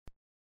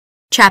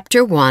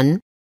Chapter 1: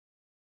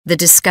 The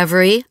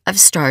Discovery of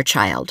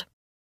Starchild.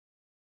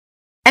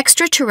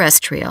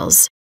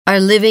 Extraterrestrials are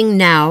living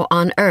now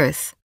on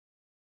Earth.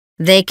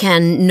 They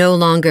can no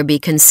longer be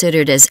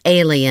considered as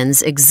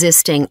aliens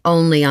existing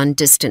only on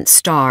distant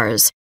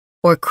stars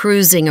or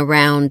cruising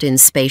around in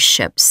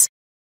spaceships.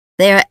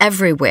 They are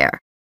everywhere,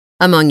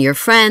 among your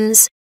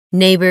friends,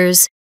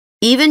 neighbors,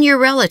 even your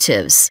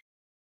relatives.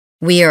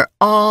 We are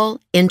all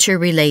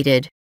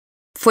interrelated,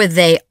 for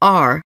they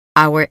are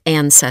our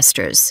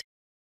ancestors.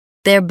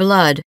 Their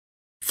blood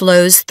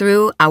flows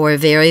through our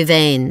very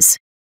veins.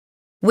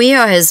 We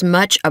are as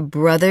much a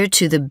brother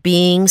to the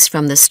beings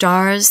from the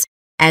stars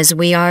as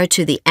we are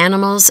to the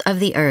animals of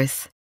the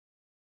earth.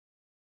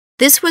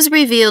 This was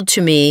revealed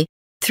to me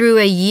through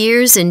a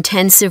year's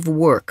intensive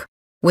work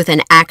with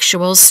an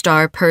actual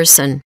star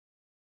person.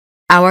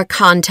 Our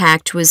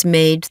contact was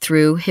made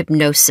through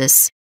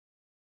hypnosis.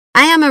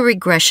 I am a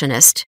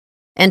regressionist,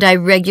 and I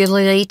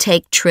regularly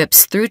take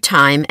trips through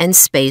time and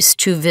space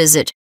to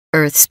visit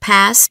Earth's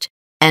past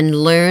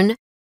and learn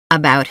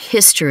about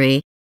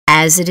history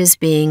as it is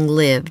being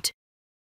lived.